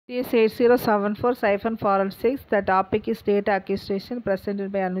Case 8074-406. The topic is data acquisition, presented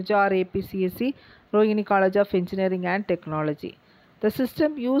by Anuja R APCSE, Rohini College of Engineering and Technology. The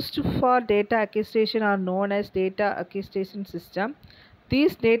system used for data acquisition are known as data acquisition system.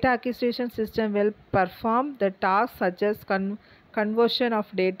 These data acquisition system will perform the tasks such as conversion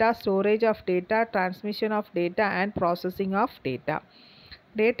of data, storage of data, transmission of data, and processing of data.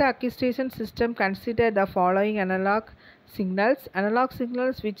 Data acquisition system consider the following analog signals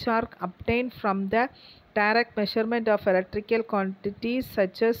which are obtained from the direct measurement of electrical quantities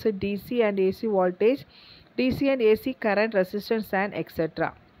such as DC and AC voltage, DC and AC current, resistance, and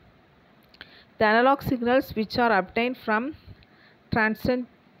etc. The analog signals which are obtained from transducers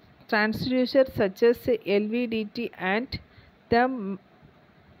such as LVDT and the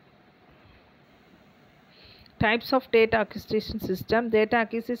types of data acquisition system. Data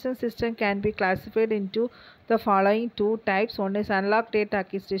acquisition system can be classified into the following two types. One is analog data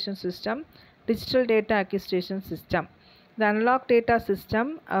acquisition system, digital data acquisition system. The analog data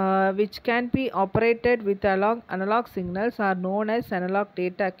system which can be operated with analog signals are known as analog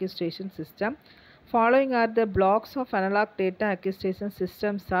data acquisition system. Following are the blocks of analog data acquisition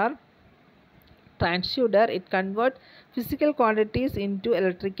systems are transducer. It converts physical quantities into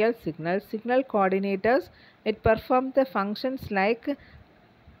electrical signals. Signal coordinators. It performs the functions like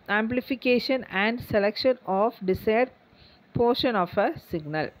amplification and selection of desired portion of a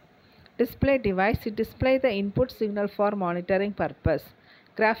signal. Display device. It displays the input signal for monitoring purpose.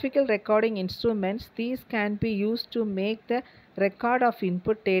 Graphical recording instruments. These can be used to make the record of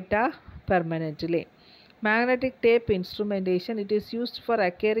input data permanently. Magnetic tape instrumentation. It is used for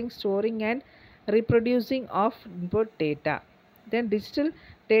acquiring, storing, and reproducing of input data. Then digital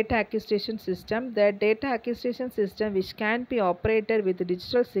data acquisition system. The data acquisition system which can be operated with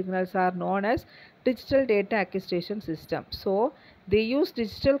digital signals are known as digital data acquisition system. So they use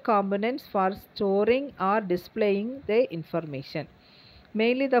digital components for storing or displaying the information.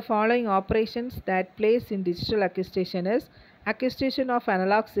 Mainly the following operations that place in digital acquisition is acquisition of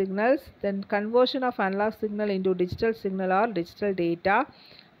analog signals, then conversion of analog signal into digital signal or digital data,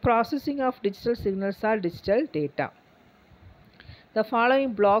 processing of digital signals or digital data. The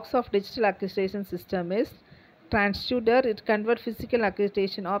following blocks of digital acquisition system is transducer. It converts physical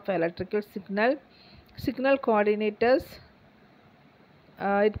acquisition of electrical signal. Signal coordinators.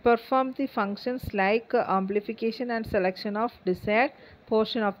 It performs the functions like amplification and selection of desired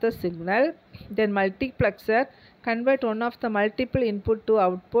portion of the signal. Then multiplexer convert one of the multiple input to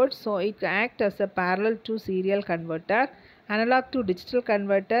output, so it acts as a parallel to serial converter. Analog to digital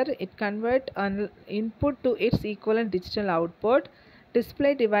converter, it convert an input to its equivalent digital output.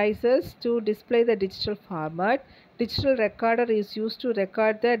 Display devices to display the digital format. Digital recorder is used to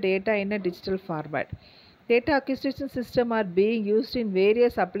record the data in a digital format. Data acquisition system are being used in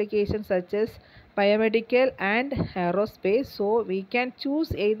various applications such as biomedical and aerospace. So we can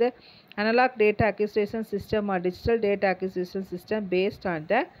choose either analog data acquisition system or digital data acquisition system based on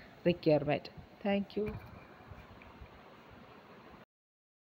the requirement. Thank you.